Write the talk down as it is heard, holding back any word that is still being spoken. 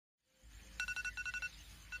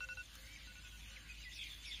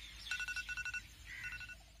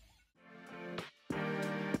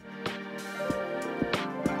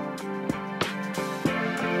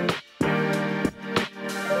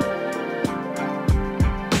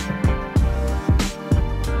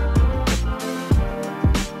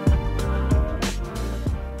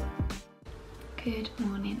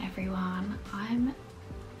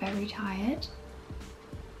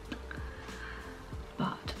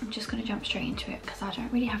just gonna jump straight into it because I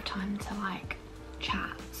don't really have time to like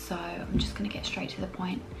chat, so I'm just gonna get straight to the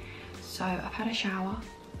point. So I've had a shower,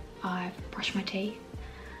 I've brushed my teeth,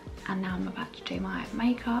 and now I'm about to do my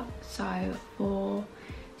makeup. So for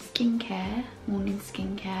skincare, morning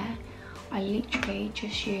skincare, I literally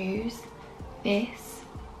just use this.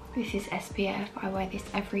 This is SPF. I wear this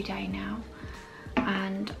every day now,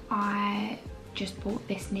 and I just bought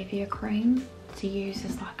this Nivea cream to use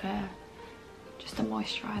as like just a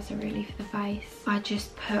moisturiser really for the face. I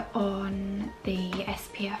just put on the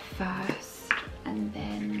SPF first and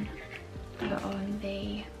then put on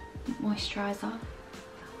the moisturiser.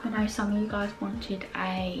 I know some of you guys wanted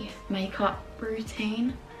a makeup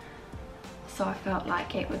routine, so I felt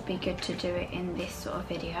like it would be good to do it in this sort of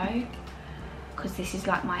video because this is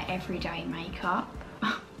like my everyday makeup.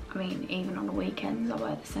 I mean, even on the weekends I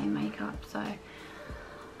wear the same makeup, so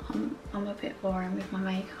I'm a bit boring with my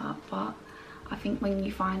makeup, but I think when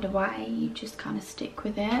you find a way, you just kind of stick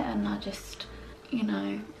with it, and I just, you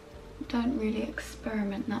know, don't really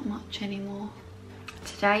experiment that much anymore.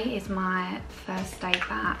 Today is my first day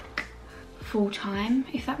back full time,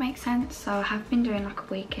 if that makes sense. So I have been doing like a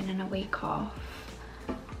week in and a week off,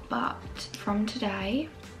 but from today,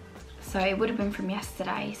 so it would have been from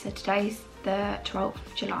yesterday, so today's the 12th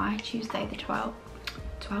of July, Tuesday the 12th,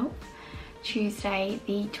 Tuesday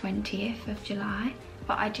the 20th of July.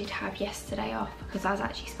 But I did have yesterday off because I was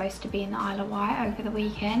actually supposed to be in the Isle of Wight over the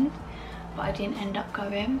weekend, but I didn't end up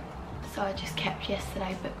going, so I just kept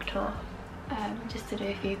yesterday booked off just to do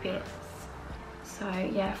a few bits. So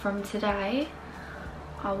yeah, from today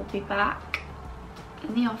I will be back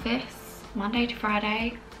in the office Monday to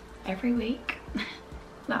Friday every week.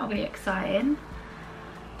 That'll be exciting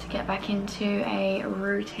to get back into a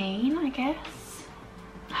routine, I guess.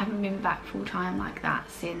 I haven't been back full time like that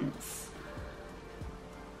since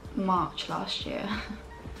March last year.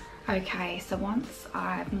 Okay, so once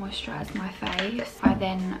I've moisturised my face, I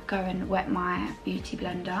then go and wet my beauty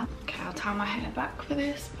blender. Okay, I'll tie my hair back for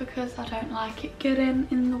this because I don't like it getting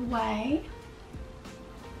in the way.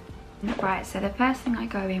 Right, so the first thing I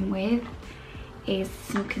go in with is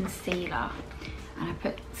some concealer, and I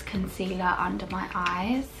put concealer under my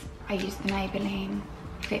eyes. I use the Maybelline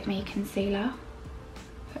Fit Me concealer.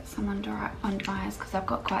 Put some under my eyes because I've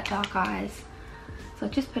got quite dark eyes. So I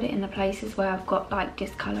just put it in the places where I've got like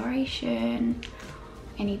discoloration,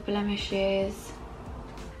 any blemishes,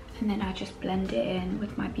 and then I just blend it in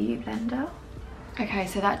with my beauty blender. Okay,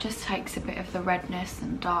 so that just takes a bit of the redness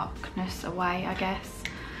and darkness away, I guess.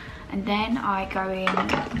 And then I go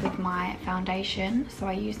in with my foundation. So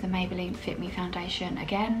I use the Maybelline Fit Me foundation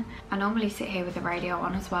again. I normally sit here with the radio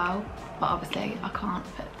on as well, but obviously I can't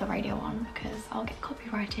put the radio on because I'll get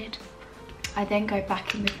copyrighted. I then go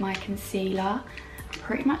back in with my concealer.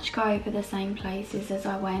 Pretty much go over the same places as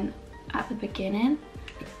I went at the beginning,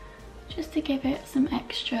 just to give it some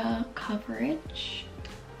extra coverage.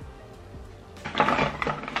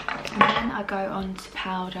 And then I go on to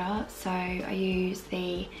powder. So I use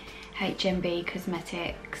the HMB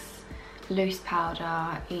Cosmetics loose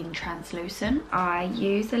powder in translucent. I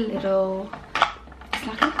use a little, it's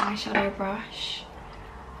like an eyeshadow brush,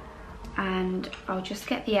 and I'll just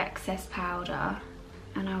get the excess powder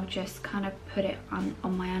and I'll just kind of put it on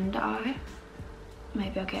my under eye.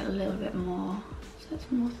 Maybe I'll get a little bit more so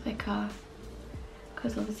it's more thicker,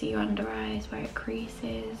 because obviously your under eye is where it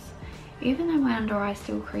creases. Even though my under eye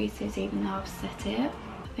still creases even though I've set it,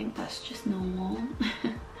 I think that's just normal.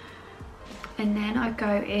 And then I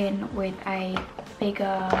go in with a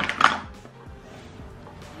bigger,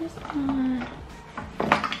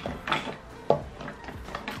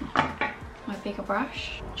 my bigger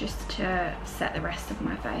brush, just to set the rest of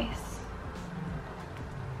my face.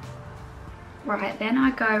 Right, then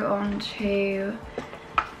I go on to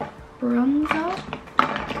bronzer,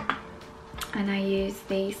 and I use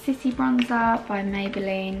the Sissy bronzer by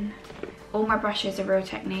Maybelline. All my brushes are Real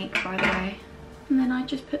Technique, by the way. And then I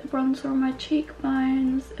just put the bronzer on my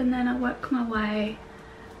cheekbones, and then I work my way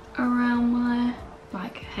around my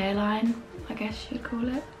like hairline, I guess you'd call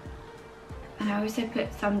it. And I also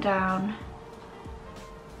put some down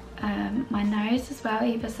my nose as well,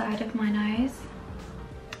 either side of my nose,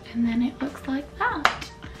 and then it looks like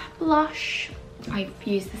that. Blush, I've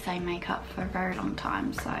used the same makeup for a very long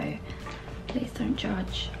time, so please don't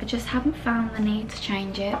judge. I just haven't found the need to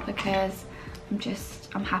change it because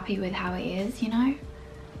I'm happy with how it is, you know.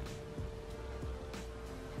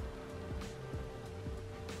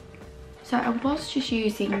 So I was just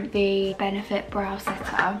using the Benefit Brow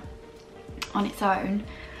Setter on its own,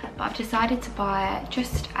 but I've decided to buy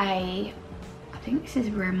just I think this is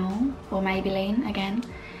Rimmel or Maybelline again,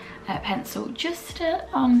 pencil just to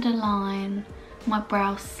underline my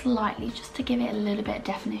brow slightly, just to give it a little bit of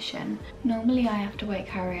definition. Normally I have to wake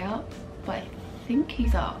Harry up, but I think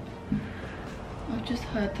he's up. I've just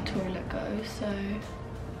heard the toilet go, so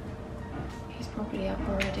he's probably up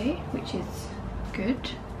already, which is good.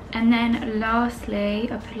 And then lastly,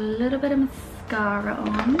 I put a little bit of mascara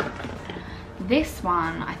on. This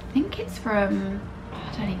one, I think it's from,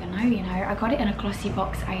 I don't even know, you know, I got it in a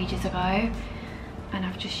GLOSSYBOX ages ago and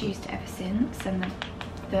I've just used it ever since, and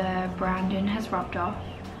the branding has rubbed off,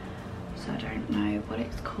 so I don't know what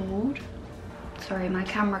it's called. Sorry, my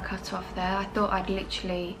camera cut off there. I thought I'd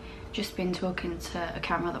literally just been talking to a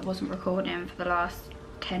camera that wasn't recording for the last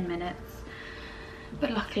 10 minutes,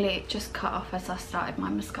 but luckily it just cut off as I started my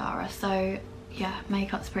mascara. So yeah,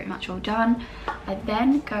 makeup's pretty much all done. I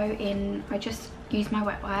then go in, I just use my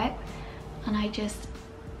wet wipe and I just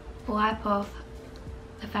wipe off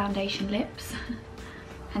the foundation lips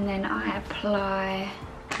and then I apply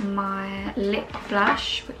my lip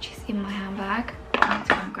blush, which is in my handbag. I need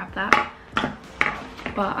to go and grab that.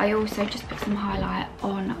 But I also just put some highlight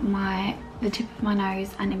on the tip of my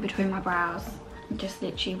nose and in between my brows, and just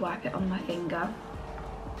literally wipe it on my finger.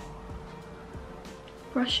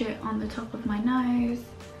 Brush it on the top of my nose,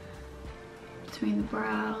 between the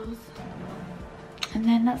brows, and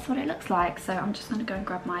then that's what it looks like. So I'm just gonna go and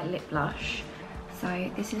grab my lip blush.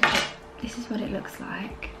 So this is what it looks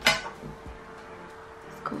like.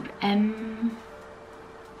 It's called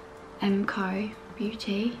Co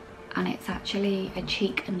Beauty, and it's actually a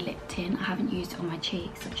cheek and lip tint. I haven't used it on my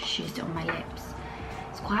cheeks, I've just used it on my lips.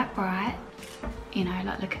 It's quite bright, you know,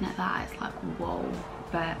 like looking at that, it's like whoa,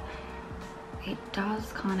 but it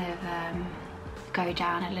does kind of go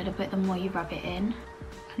down a little bit the more you rub it in.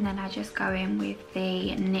 And then I just go in with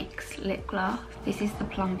the NYX lip gloss. This is the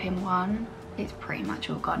plumping one. It's pretty much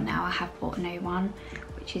all gone now. I have bought a new one,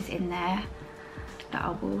 which is in there, that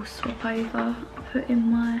I will swap over, put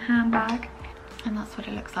in my handbag. And that's what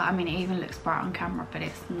it looks like. I mean, it even looks bright on camera, but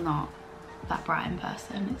it's not that bright in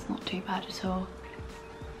person. It's not too bad at all.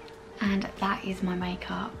 And that is my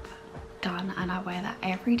makeup done, and I wear that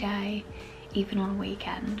every day, even on a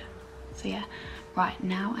weekend. So yeah, right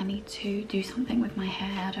now I need to do something with my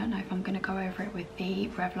hair. I don't know if I'm gonna go over it with the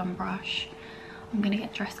Revlon brush. I'm gonna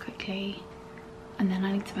get dressed quickly and then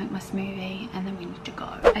I need to make my smoothie and then we need to go.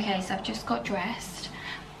 Okay, so I've just got dressed.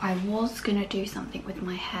 I was gonna do something with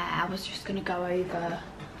my hair. I was just gonna go over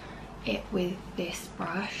it with this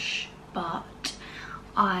brush, but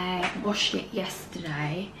I washed it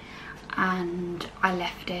yesterday and I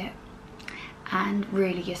left it. And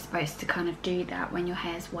really you're supposed to kind of do that when your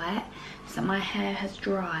hair's wet. So my hair has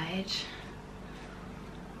dried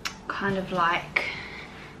kind of like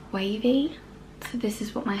wavy. So this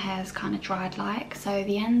is what my hair's kind of dried like. So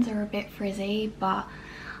the ends are a bit frizzy, but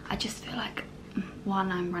I just feel like,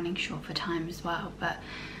 one, I'm running short for time as well, but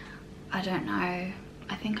I don't know.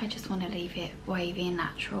 I think I just want to leave it wavy and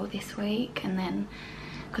natural this week, and then,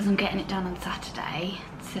 because I'm getting it done on Saturday,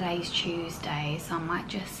 today's Tuesday, so I might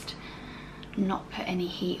just not put any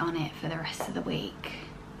heat on it for the rest of the week.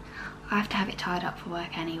 I have to have it tied up for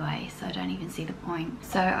work anyway, so I don't even see the point.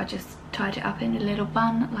 So I just tied it up in a little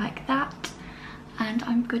bun like that, and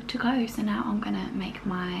I'm good to go. So now I'm gonna make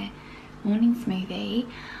my morning smoothie.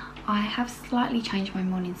 I have slightly changed my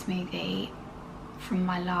morning smoothie from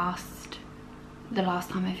the last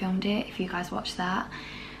time I filmed it, if you guys watched that,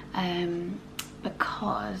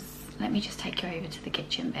 because, let me just take you over to the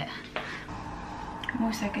kitchen bit. I'm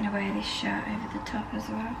also going to wear this shirt over the top as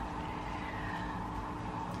well,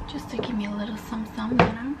 just to give me a little some, you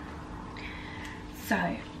know.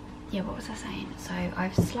 So yeah, what was I saying? So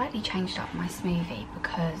I've slightly changed up my smoothie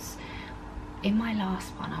because in my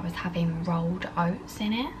last one I was having rolled oats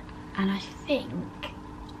in it, and I think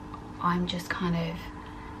I'm just kind of,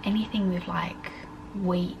 anything with like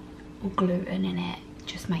wheat or gluten in it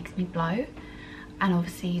just makes me bloat, and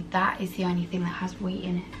obviously that is the only thing that has wheat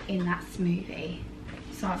in that smoothie.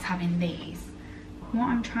 So I was having these. What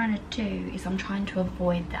I'm trying to do is I'm trying to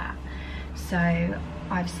avoid that. So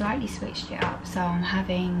I've slightly switched it up. So I'm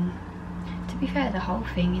having, to be fair, the whole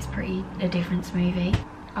thing is a different smoothie.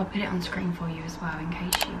 I'll put it on screen for you as well in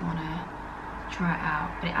case you want to try it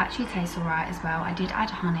out. But it actually tastes alright as well. I did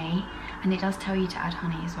add honey, and it does tell you to add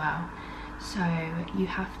honey as well. So you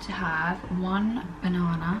have to have 1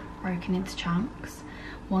 banana broken into chunks,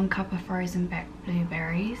 1 cup of frozen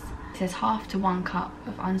blueberries. It says half to 1 cup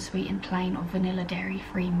of unsweetened plain or vanilla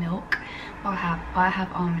dairy-free milk. I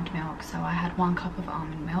have almond milk, so I had 1 cup of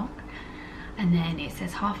almond milk. And then it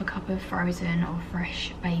says half a cup of frozen or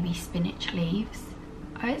fresh baby spinach leaves.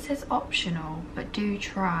 Oh, it says optional, but do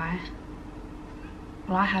try.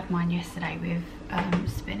 Well, I had mine yesterday with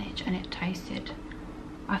spinach and it tasted,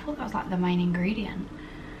 I thought that was like the main ingredient.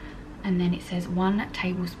 And then it says 1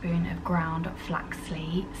 tablespoon of ground flax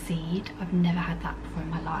seed. I've never had that before in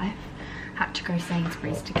my life. Had to go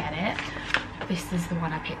Sainsbury's to get it. This is the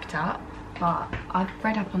one I picked up, but I've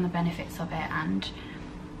read up on the benefits of it and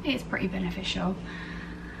it's pretty beneficial.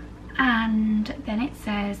 And then it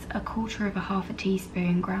says 1/4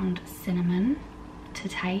 teaspoon ground cinnamon to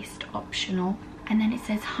taste, optional. And then it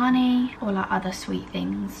says honey or like other sweet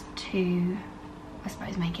things to, I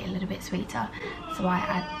suppose, make it a little bit sweeter. So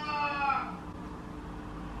I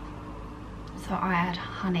add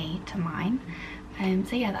honey to mine.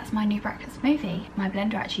 So yeah, that's my new breakfast smoothie. My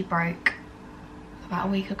blender actually broke about a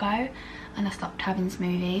week ago and I stopped having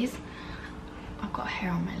smoothies. I've got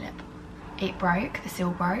hair on my lip. It broke, the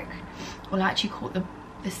seal broke. Well, I actually caught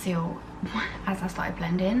the seal as I started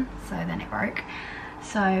blending, so then it broke.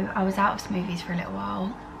 So I was out of smoothies for a little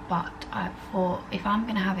while, but I thought if I'm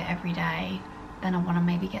gonna have it every day, then I want to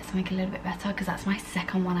maybe get something a little bit better, because that's my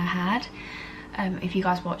second one I had. If you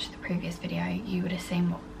guys watched the previous video, you would have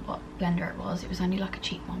seen what blender it was. It was only like a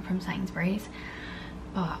cheap one from Sainsbury's,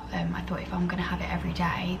 but I thought if I'm gonna have it every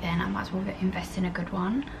day, then I might as well invest in a good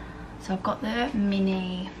one. So I've got the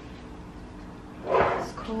mini,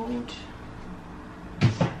 it's called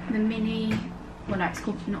the mini, well no, it's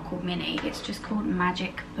called, not called mini, it's just called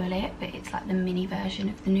Magic Bullet, but it's like the mini version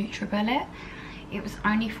of the NutriBullet. It was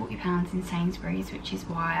only £40 in Sainsbury's, which is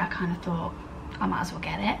why I kind of thought I might as well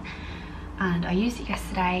get it. And I used it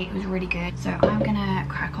yesterday, it was really good. So I'm gonna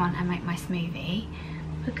crack on and make my smoothie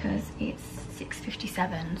because it's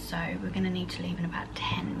 6:57, so we're gonna need to leave in about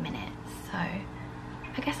 10 minutes. So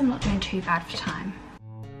I guess I'm not doing too bad for time.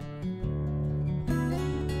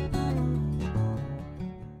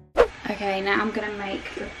 Okay, now I'm gonna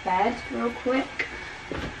make the bed real quick.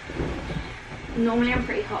 Normally I'm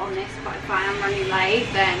pretty hot on this, but if I am running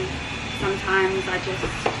late, then sometimes I just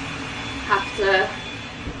have to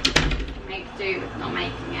make do with not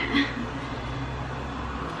making it.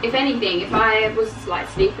 If anything, if I was like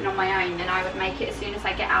sleeping on my own, then I would make it as soon as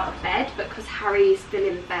I get out of bed, but because Harry is still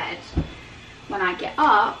in bed, when I get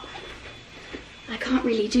up, I can't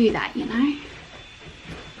really do that, you know?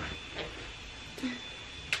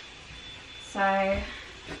 So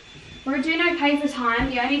we're doing okay for time.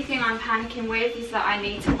 The only thing I'm panicking with is that I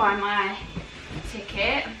need to buy my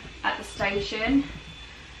ticket at the station,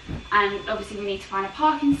 and obviously we need to find a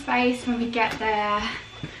parking space when we get there.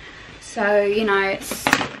 So, you know, it's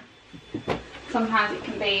sometimes it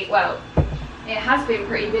can be, well, it has been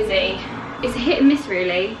pretty busy. It's a hit and miss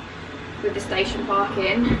really with the station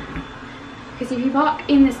parking, because if you park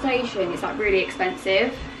in the station, it's like really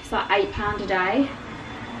expensive. It's like £8 a day.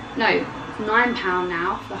 No, £9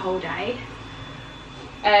 now for the whole day.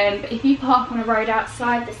 But if you park on a road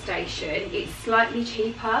outside the station, it's slightly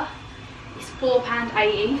cheaper. It's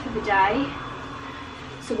 £4.80 for the day.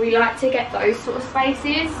 So we like to get those sort of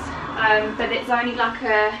spaces, but it's only like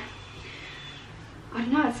a, I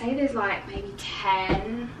don't know, I'd say there's like maybe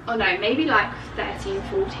 10, or no, maybe like 13,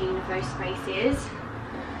 14 of those spaces,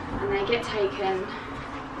 and they get taken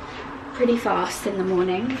pretty fast in the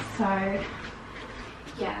morning. So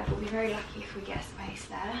yeah, we'll be very lucky if we get a space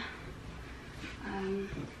there. And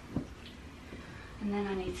then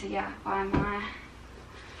I need to, yeah, buy my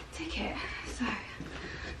ticket. So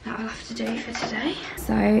that I'll have to do for today.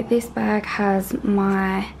 So this bag has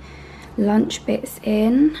my lunch bits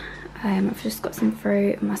in. I've just got some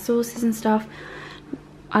fruit and my sauces and stuff.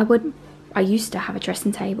 I used to have a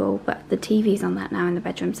dressing table, but the TV's on that now in the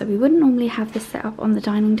bedroom, so we wouldn't normally have this set up on the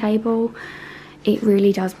dining table. It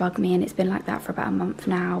really does bug me, and it's been like that for about a month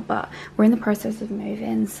now, but we're in the process of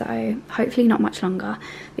moving, so hopefully not much longer.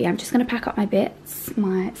 But yeah, I'm just going to pack up my bits.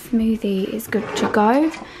 My smoothie is good to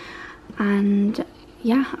go, and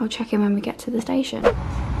yeah, I'll check in when we get to the station.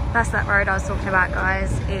 That's that road I was talking about,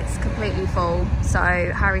 guys. It's completely full, so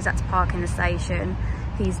Harry's had to park in the station.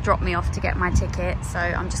 He's dropped me off to get my ticket, so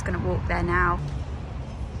I'm just going to walk there now.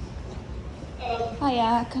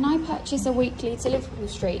 Hiya, can I purchase a weekly to Liverpool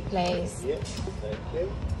Street, please? Yes, thank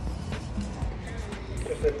you.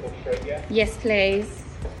 Just Liverpool Street, yeah? Yes, please.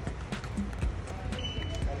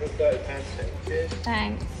 £130, cheers.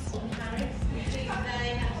 Thanks. See you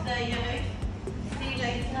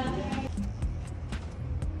later.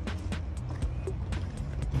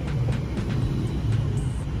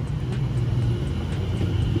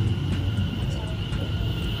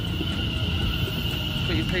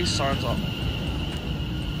 Put your peace signs up.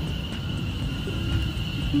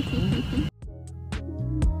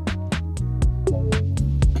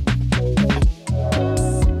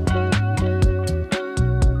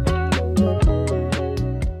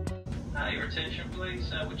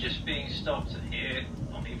 please. We're just being stopped here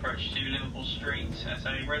on the approach to Liverpool Street at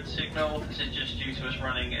a red signal. This is just due to us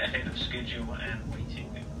running ahead of schedule and waiting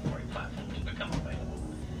for a platform to become available.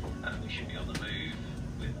 We should be on the move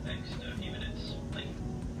within the next few minutes. Thank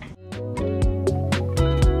you.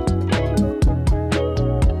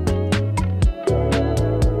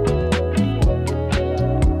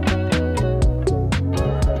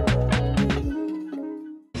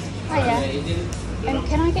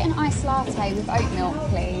 Can I get an iced latte with oat milk,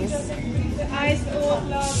 please? Iced oat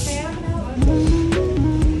latte.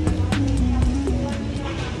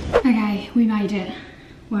 Okay, we made it.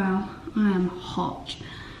 Wow, I am hot.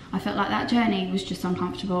 I felt like that journey was just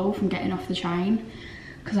uncomfortable from getting off the train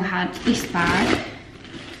because I had this bag.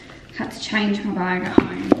 Had to change my bag at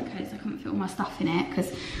home because I couldn't fit all my stuff in it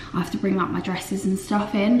because I have to bring like my dresses and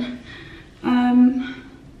stuff in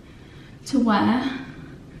to wear.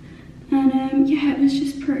 And yeah, it was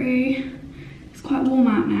just pretty, it's quite warm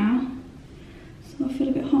out now. So I feel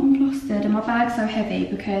a bit hot and flustered, and my bag's so heavy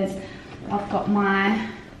because I've got my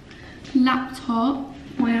laptop,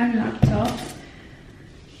 my own laptop,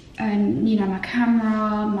 and you know, my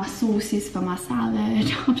camera, my sauces for my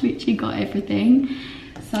salad. I've literally got everything.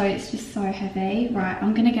 So it's just so heavy. Right,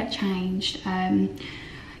 I'm gonna get changed.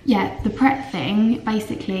 Yeah, the Pret thing,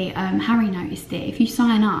 basically, Harry noticed it. If you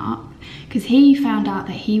sign up, because he found out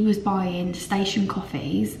that he was buying station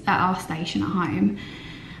coffees at our station at home,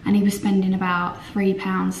 and he was spending about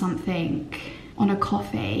 £3 something on a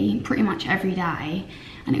coffee pretty much every day,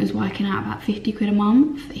 and it was working out about 50 quid a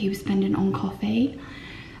month that he was spending on coffee.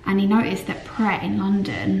 And he noticed that Pret in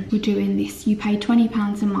London were doing this, you pay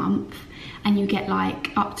 £20 a month and you get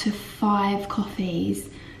like up to 5 coffees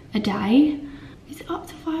a day. Is it up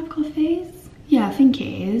to 5 coffees? Yeah, I think it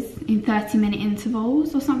is, in 30-minute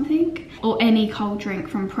intervals or something. Or any cold drink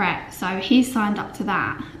from Pret. So he's signed up to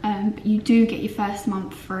that. But you do get your first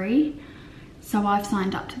month free. So I've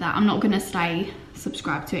signed up to that. I'm not gonna stay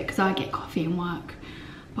subscribed to it because I get coffee and work.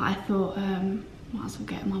 But I thought, might as well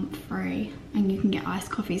get a month free. And you can get iced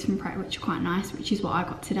coffees from Pret, which are quite nice, which is what I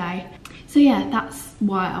got today. So yeah, that's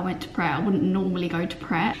why I went to Pret. I wouldn't normally go to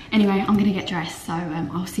Pret. Anyway, I'm gonna get dressed, so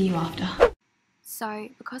I'll see you after. So,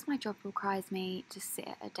 because my job requires me to sit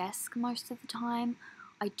at a desk most of the time,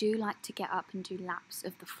 I do like to get up and do laps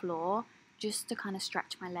of the floor just to kind of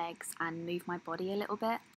stretch my legs and move my body a little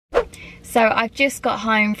bit. So I've just got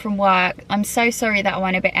home from work. I'm so sorry that I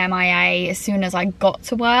went a bit MIA as soon as I got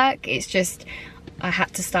to work. It's just I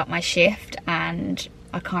had to start my shift and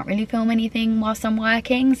I can't really film anything whilst I'm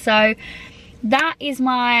working. So that is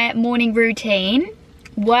my morning routine,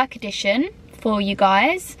 work edition for you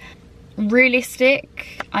guys.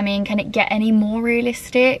 Realistic, I mean, can it get any more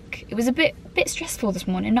realistic? It was a bit stressful this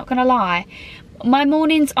morning, not gonna lie. My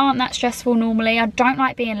mornings aren't that stressful normally. I don't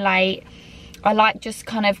like being late. I like just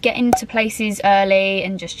kind of getting to places early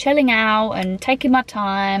and just chilling out and taking my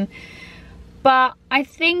time. But I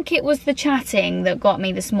think it was the chatting that got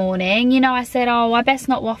me this morning. You know, I said, oh, I best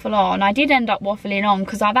not waffle on. I did end up waffling on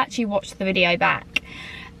because I've actually watched the video back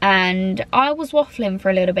and I was waffling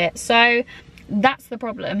for a little bit, so that's the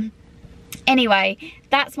problem. Anyway,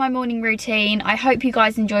 that's my morning routine. I hope you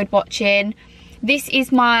guys enjoyed watching. This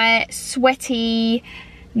is my sweaty,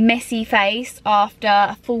 messy face after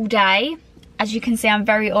a full day. As you can see, I'm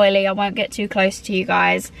very oily. I won't get too close to you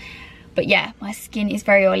guys. But yeah, my skin is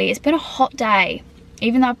very oily. It's been a hot day,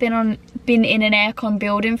 even though I've been in an aircon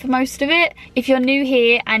building for most of it. If you're new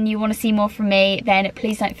here and you want to see more from me, then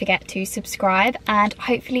please don't forget to subscribe. And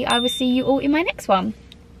hopefully I will see you all in my next one.